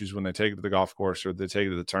those issues when they take it to the golf course or they take it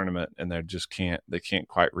to the tournament and they can't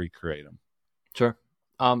quite recreate them? Sure.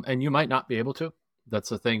 And you might not be able to. That's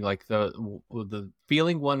the thing. Like the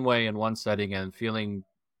feeling one way in one setting and feeling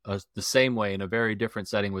the same way in a very different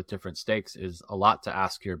setting with different stakes is a lot to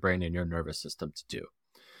ask your brain and your nervous system to do.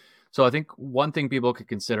 So I think one thing people could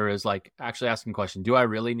consider is like actually asking the question, do I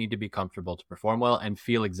really need to be comfortable to perform well and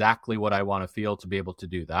feel exactly what I want to feel to be able to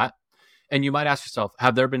do that? And you might ask yourself,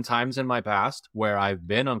 have there been times in my past where I've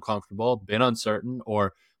been uncomfortable, been uncertain,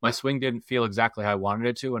 or my swing didn't feel exactly how I wanted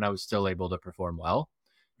it to, and I was still able to perform well?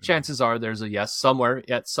 Mm-hmm. Chances are there's a yes somewhere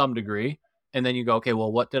at some degree. And then you go, okay,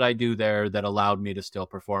 well, what did I do there that allowed me to still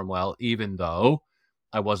perform well, even though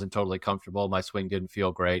I wasn't totally comfortable, my swing didn't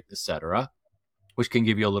feel great, etc., which can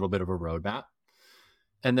give you a little bit of a roadmap.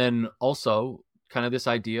 And then also kind of this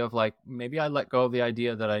idea of like, maybe I let go of the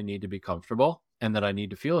idea that I need to be comfortable and that I need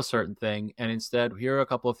to feel a certain thing. And instead, here are a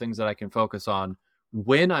couple of things that I can focus on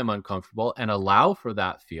when I'm uncomfortable and allow for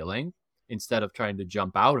that feeling instead of trying to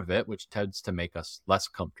jump out of it, which tends to make us less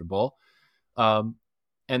comfortable. Um,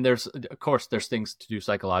 and there's, of course, there's things to do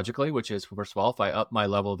psychologically, which is, first of all, if I up my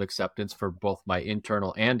level of acceptance for both my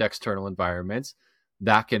internal and external environments,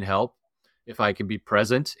 that can help. If I can be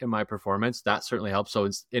present in my performance, that certainly helps. So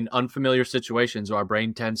in unfamiliar situations, our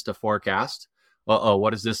brain tends to forecast,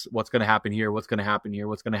 what is this? What's going to happen here? What's going to happen here?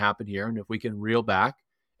 What's going to happen here? And if we can reel back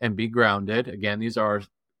and be grounded, again, these are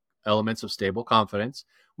elements of stable confidence.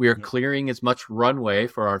 We are Mm-hmm. clearing as much runway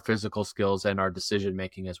for our physical skills and our decision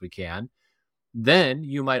making as we can. Then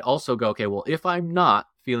you might also go, okay, well, if I'm not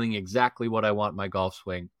feeling exactly what I want in my golf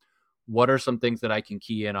swing, what are some things that I can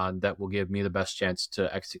key in on that will give me the best chance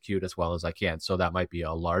to execute as well as I can? So that might be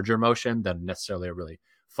a larger motion than necessarily a really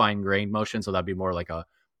fine grained motion. So that'd be more like a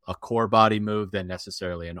core body move than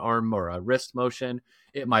necessarily an arm or a wrist motion.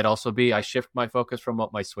 It might also be I shift my focus from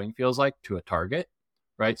what my swing feels like to a target,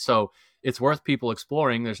 right? So it's worth people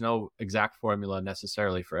exploring. There's no exact formula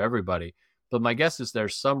necessarily for everybody. But my guess is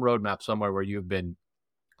there's some roadmap somewhere where you've been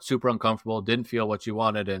super uncomfortable, didn't feel what you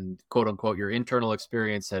wanted, and quote unquote, your internal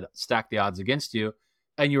experience had stacked the odds against you,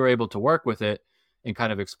 and you were able to work with it and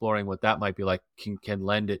kind of exploring what that might be like can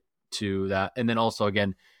lend it to that. And then also,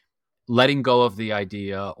 again, letting go of the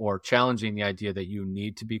idea or challenging the idea that you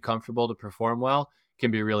need to be comfortable to perform well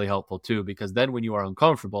can be really helpful too, because then when you are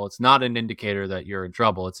uncomfortable, it's not an indicator that you're in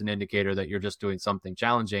trouble. It's an indicator that you're just doing something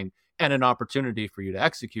challenging and an opportunity for you to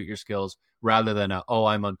execute your skills rather than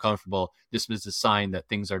I'm uncomfortable. This is a sign that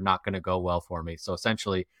things are not going to go well for me. So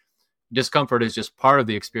essentially, discomfort is just part of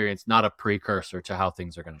the experience, not a precursor to how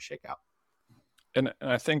things are going to shake out. And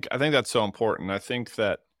I think that's so important. I think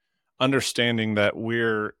that understanding that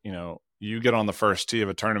you get on the first tee of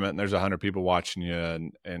a tournament and there's 100 people watching you,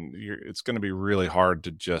 and it's going to be really hard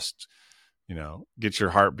to just get your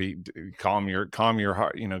heartbeat, calm your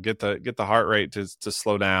heart, get the heart rate to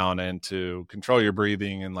slow down and to control your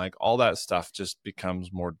breathing, and like all that stuff just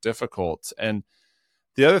becomes more difficult. And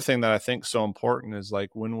the other thing that I think is so important is like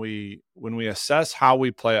when we assess how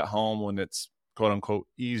we play at home when it's quote unquote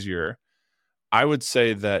easier, I would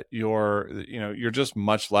say that you're just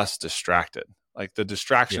much less distracted. Like the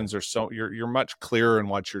distractions are so you're much clearer in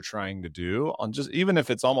what you're trying to do on just even if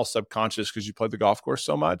it's almost subconscious because you played the golf course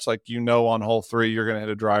so much. Like on hole 3 you're going to hit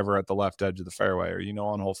a driver at the left edge of the fairway, or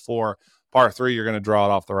on hole 4 par 3 you're going to draw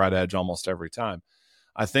it off the right edge almost every time.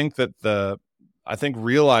 I think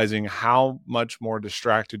realizing how much more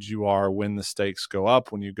distracted you are when the stakes go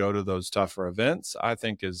up, when you go to those tougher events, I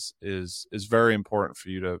think is very important for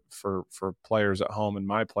you for players at home, and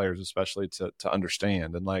my players especially, to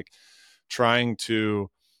understand. And like trying to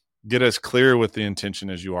get as clear with the intention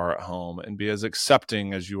as you are at home and be as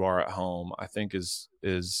accepting as you are at home, I think is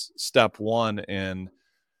step one in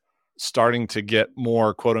starting to get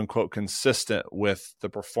more quote unquote consistent with the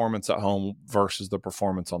performance at home versus the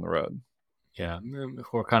performance on the road. Yeah.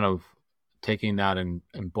 If we're kind of taking that and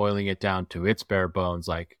boiling it down to its bare bones,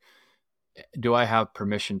 like, do I have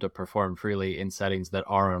permission to perform freely in settings that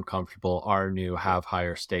are uncomfortable, are new, have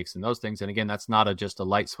higher stakes and those things? And again, that's not just a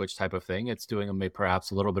light switch type of thing. It's doing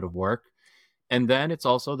perhaps a little bit of work. And then it's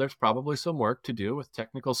also, there's probably some work to do with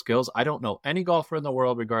technical skills. I don't know any golfer in the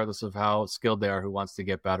world, regardless of how skilled they are, who wants to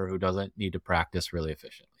get better, who doesn't need to practice really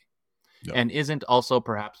efficiently. Yep. And isn't also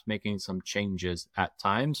perhaps making some changes at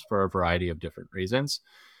times for a variety of different reasons.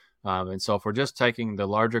 And so if we're just taking the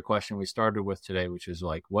larger question we started with today, which is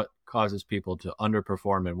like, what causes people to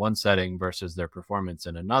underperform in one setting versus their performance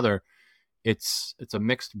in another, it's a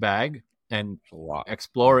mixed bag, and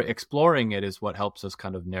exploring it is what helps us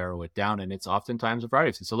kind of narrow it down. And it's oftentimes a variety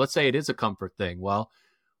of things. So let's say it is a comfort thing. Well,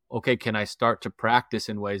 okay, can I start to practice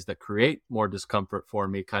in ways that create more discomfort for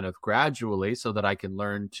me kind of gradually so that I can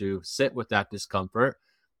learn to sit with that discomfort?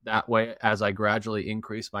 That way, as I gradually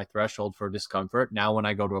increase my threshold for discomfort, now when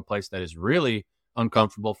I go to a place that is really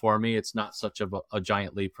uncomfortable for me, it's not such a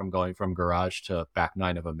giant leap from going from garage to back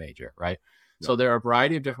 9 of a major, right? Yeah. So there are a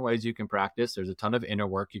variety of different ways you can practice. There's a ton of inner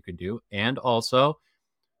work you can do, and also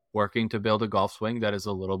working to build a golf swing that is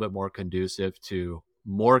a little bit more conducive to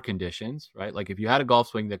more conditions, right? Like if you had a golf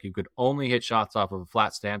swing that you could only hit shots off of a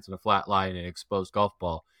flat stance and a flat lie and an exposed golf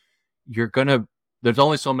ball, there's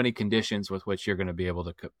only so many conditions with which you're going to be able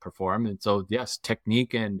to perform. And so, yes,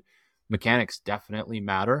 technique and mechanics definitely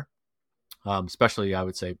matter, especially, I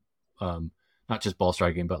would say, not just ball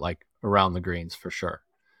striking, but like around the greens for sure.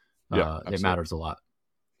 It matters a lot.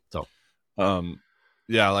 So,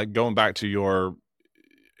 like going back to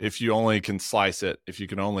if you only can slice it, if you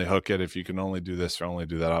can only hook it, if you can only do this or only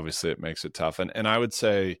do that, obviously it makes it tough. And I would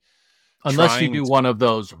say, unless you do one of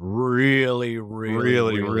those really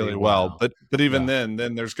well. But even then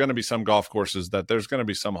there's going to be some golf courses that there's going to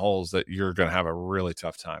be some holes that you're going to have a really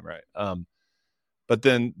tough time, right? But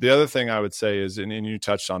then the other thing I would say is, and you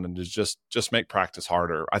touched on it, is just make practice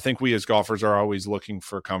harder. I think we as golfers are always looking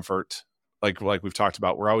for comfort, like we've talked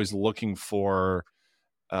about. We're always looking for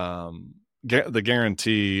the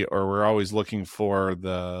guarantee, or we're always looking for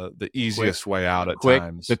the easiest way out at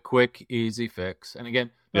times. The quick, easy fix. And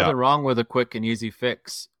again, nothing wrong with a quick and easy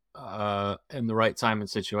fix in the right time and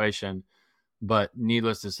situation. But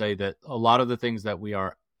needless to say that a lot of the things that we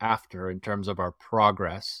are after in terms of our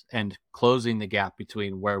progress and closing the gap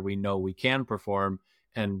between where we know we can perform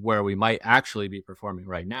and where we might actually be performing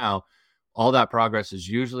right now, all that progress is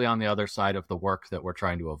usually on the other side of the work that we're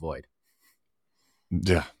trying to avoid.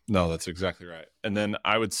 Yeah, no, that's exactly right. And then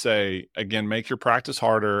I would say, again, make your practice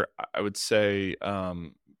harder. I would say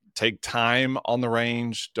take time on the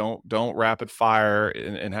range. Don't rapid fire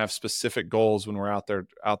and have specific goals when we're out there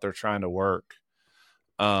trying to work.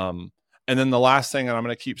 And then the last thing, and I'm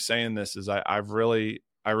going to keep saying this, is I really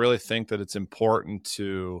think that it's important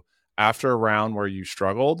to, after a round where you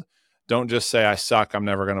struggled, don't just say, I suck, I'm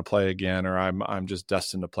never going to play again, or I'm just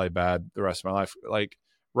destined to play bad the rest of my life. Like,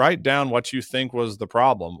 write down what you think was the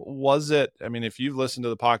problem. Was it, I mean, if you've listened to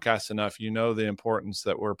the podcast enough, you know the importance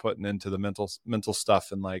that we're putting into the mental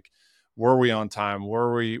stuff, and like, were we on time?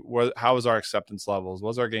 How was our acceptance levels?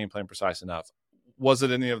 Was our game plan precise enough? Was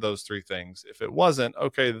it any of those 3 things? If it wasn't,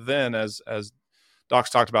 okay, then as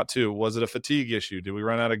Doc's talked about too, was it a fatigue issue? Did we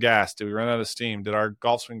run out of gas? Did we run out of steam? Did our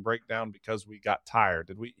golf swing break down because we got tired?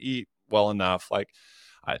 Did we eat well enough? Like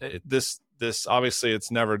this obviously,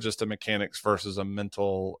 it's never just a mechanics versus a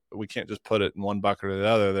mental. We can't just put it in one bucket or the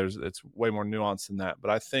other. It's way more nuanced than that.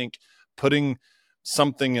 But I think putting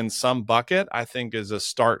something in some bucket, I think, is a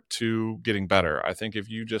start to getting better. I think if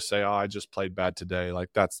you just say, oh, I just played bad today, like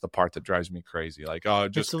that's the part that drives me crazy. Like, oh,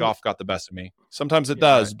 just golf got the best of me. Sometimes it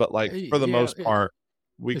does, but like for the most part,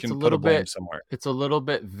 we can put a blame somewhere. It's a little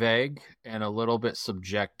bit vague and a little bit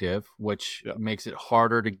subjective, which makes it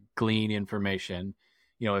harder to glean information.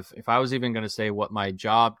 You know, if I was even going to say what my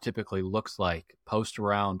job typically looks like post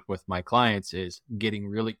round with my clients is getting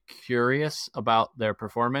really curious about their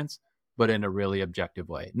performance, but in a really objective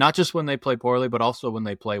way. Not just when they play poorly, but also when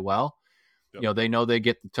they play well. Yep. You know, they know they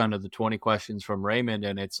get the ton of the 20 questions from Raymond,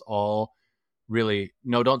 and it's all really,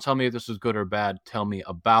 no, don't tell me if this was good or bad. Tell me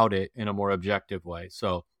about it in a more objective way.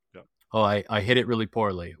 So, Yep. oh, I hit it really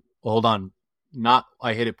poorly. Hold on. Not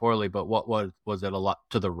I hit it poorly, but what was it a lot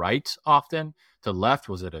to the right often? To left?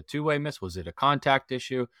 Was it a two-way miss? Was it a contact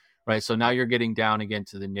issue? Right. So now you're getting down again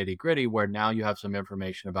to the nitty gritty where now you have some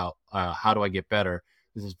information about how do I get better?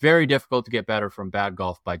 This is very difficult to get better from bad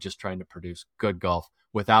golf by just trying to produce good golf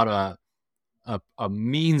without a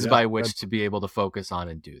means by which to be able to focus on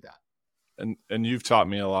and do that. And you've taught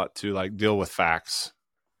me a lot to like deal with facts.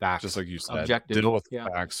 Facts. Just like you said, objective. deal with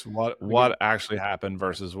facts. What actually happened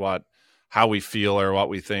versus how we feel or what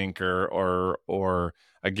we think or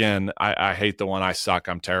again, I hate the one I suck,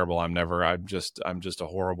 I'm terrible, I'm just a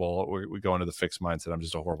horrible. We go into the fixed mindset. I'm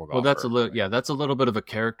just a horrible golfer. Well, that's a little bit of a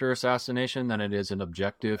character assassination than it is an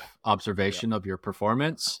objective observation of your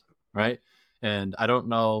performance, right? And I don't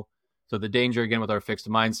know. So the danger again with our fixed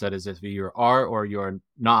mindset is if you are or you're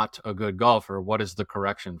not a good golfer, what is the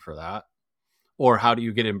correction for that? Or how do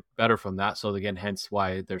you get better from that? So again, hence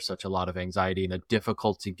why there's such a lot of anxiety and a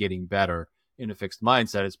difficulty getting better in a fixed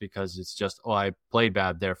mindset. It's because it's just, oh, I played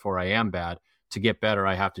bad, therefore I am bad. To get better,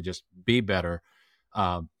 I have to just be better.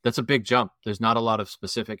 That's a big jump. There's not a lot of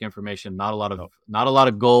specific information, not a lot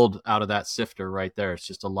of gold out of that sifter right there. It's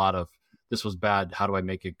just a lot of this was bad. How do I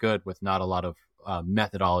make it good? With not a lot of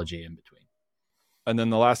methodology in between. And then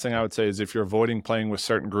the last thing I would say is if you're avoiding playing with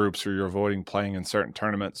certain groups or you're avoiding playing in certain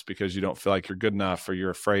tournaments because you don't feel like you're good enough or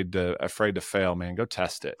you're afraid to fail, man, go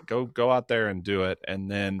test it. Go out there and do it, and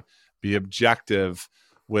then be objective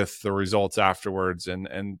with the results afterwards.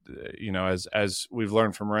 And you know, as we've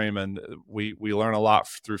learned from Raymond, we learn a lot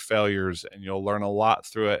through failures, and you'll learn a lot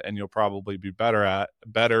through it, and you'll probably be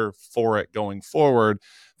better for it going forward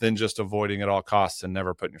than just avoiding at all costs and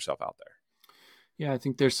never putting yourself out there. Yeah, I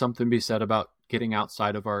think there's something to be said about getting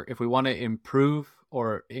outside of if we want to improve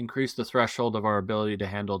or increase the threshold of our ability to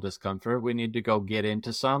handle discomfort, we need to go get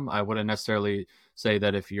into some. I wouldn't necessarily say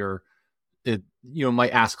that if you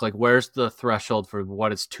might ask like, where's the threshold for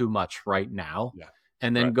what is too much right now? Yeah.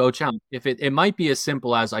 And then go challenge. If it might be as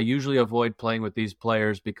simple as I usually avoid playing with these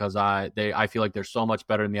players because I feel like they're so much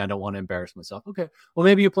better than me. I don't want to embarrass myself. Okay. Well,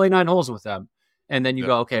 maybe you play 9 holes with them. And then you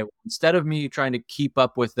go, okay, instead of me trying to keep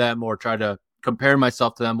up with them or try to compare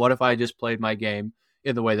myself to them, what if I just played my game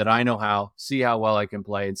in the way that I know how, see how well I can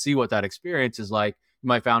play, and see what that experience is like? You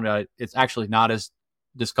might find out it's actually not as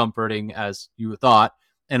discomforting as you thought.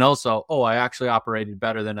 And also, I actually operated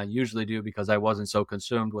better than I usually do because I wasn't so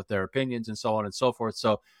consumed with their opinions and so on and so forth.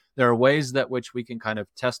 So there are ways that which we can kind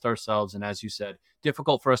of test ourselves. And as you said,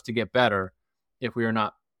 difficult for us to get better if we are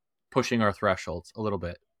not pushing our thresholds a little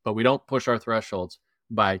bit. But we don't push our thresholds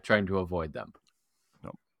by trying to avoid them.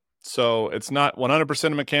 No. So it's not 100% a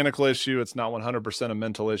mechanical issue. It's not 100% a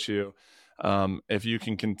mental issue. If you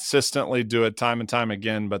can consistently do it time and time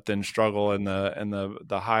again, but then struggle in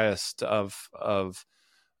the highest of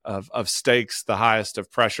stakes, the highest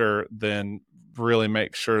of pressure, then really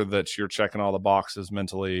make sure that you're checking all the boxes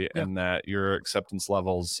mentally and that your acceptance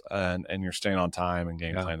levels and you're staying on time and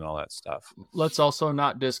game plan and all that stuff. Let's also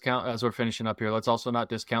not discount, as we're finishing up here, let's also not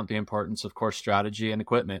discount the importance of course strategy and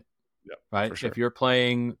equipment. Right. Sure. If you're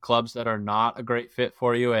playing clubs that are not a great fit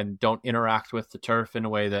for you and don't interact with the turf in a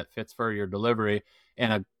way that fits for your delivery,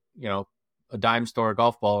 and a dime store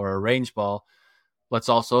golf ball or a range ball,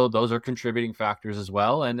 those are contributing factors as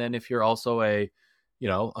well. And then if you're also a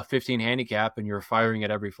 15 handicap and you're firing at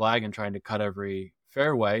every flag and trying to cut every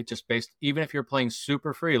fairway, even if you're playing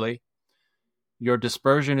super freely, your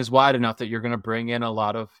dispersion is wide enough that you're going to bring in a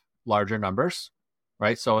lot of larger numbers,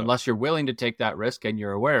 right? So unless you're willing to take that risk and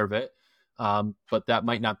you're aware of it, but that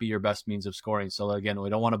might not be your best means of scoring. So again, we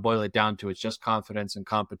don't want to boil it down to it's just confidence and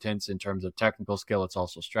competence in terms of technical skill. It's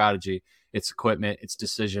also strategy, it's equipment, it's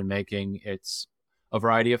decision making, it's a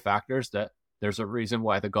variety of factors. That there's a reason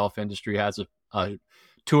why the golf industry has a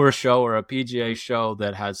tour show or a PGA show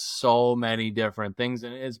that has so many different things,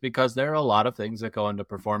 and it's because there are a lot of things that go into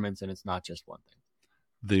performance, and it's not just one thing.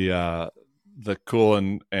 The cool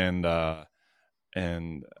and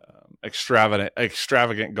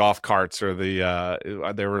extravagant golf carts, or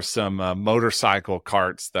there were some motorcycle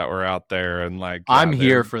carts that were out there, and I'm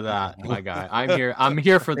here for that, my guy. I'm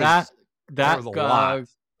here for that.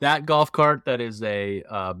 That golf cart that is a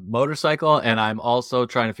motorcycle, and I'm also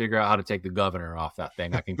trying to figure out how to take the governor off that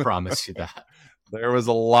thing. I can promise you that. There was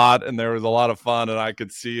a lot, and there was a lot of fun, and I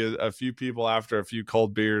could see a few people after a few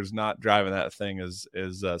cold beers not driving that thing as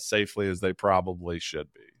safely as they probably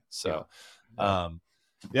should be. So,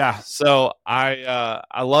 Yeah, so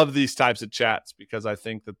I love these types of chats because I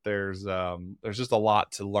think that there's just a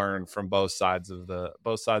lot to learn from both sides of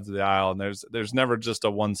the aisle, and there's never just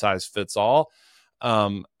a one size fits all.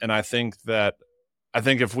 And I think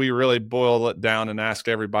if we really boil it down and ask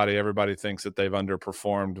everybody, everybody thinks that they've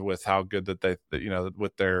underperformed with how good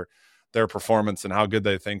with their performance and how good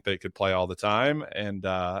they think they could play all the time. And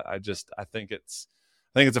I think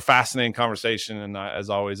it's a fascinating conversation, and as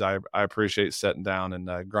always, I appreciate sitting down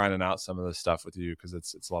and grinding out some of this stuff with you because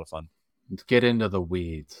it's a lot of fun. Let's get into the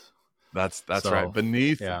weeds. That's right.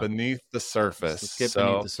 Beneath the surface. Let's get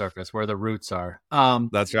beneath the surface where the roots are.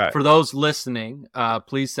 That's right. For those listening,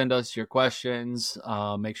 please send us your questions.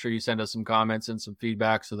 Make sure you send us some comments and some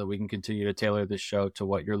feedback so that we can continue to tailor this show to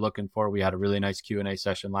what you're looking for. We had a really nice Q&A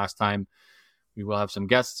session last time. We will have some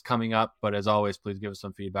guests coming up, but as always, please give us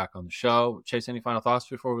some feedback on the show. Chase, any final thoughts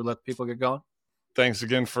before we let people get going? Thanks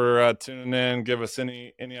again for tuning in. Give us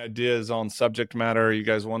any ideas on subject matter you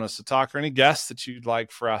guys want us to talk, or any guests that you'd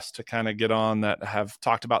like for us to kind of get on that have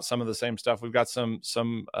talked about some of the same stuff. We've got some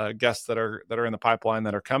guests that are in the pipeline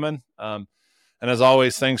that are coming. And as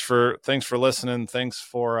always, thanks for listening. Thanks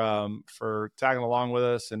for tagging along with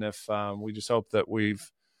us. And if we just hope that we've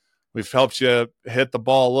helped you hit the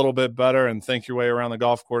ball a little bit better and think your way around the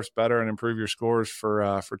golf course better and improve your scores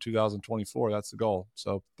for 2024. That's the goal.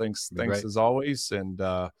 So thanks as always. And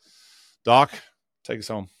Doc, take us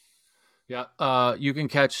home. Yeah. You can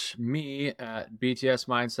catch me at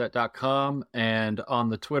btsmindset.com and on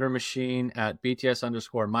the Twitter machine at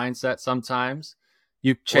bts_mindset. Sometimes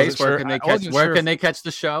Chase, where can they catch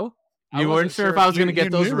the show? You weren't sure if I was going to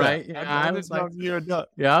get those right. I was like,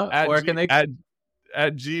 where can they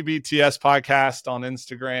at GBTS podcast on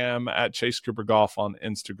Instagram, at Chase Cooper Golf on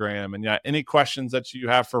Instagram. And any questions that you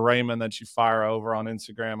have for Raymond that you fire over on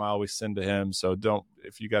Instagram, I always send to him. So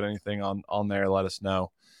if you got anything on there, let us know.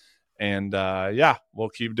 And we'll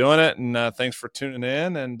keep doing it. And thanks for tuning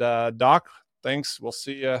in. And Doc, thanks. We'll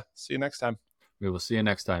see you next time. We will see you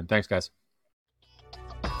next time. Thanks, guys.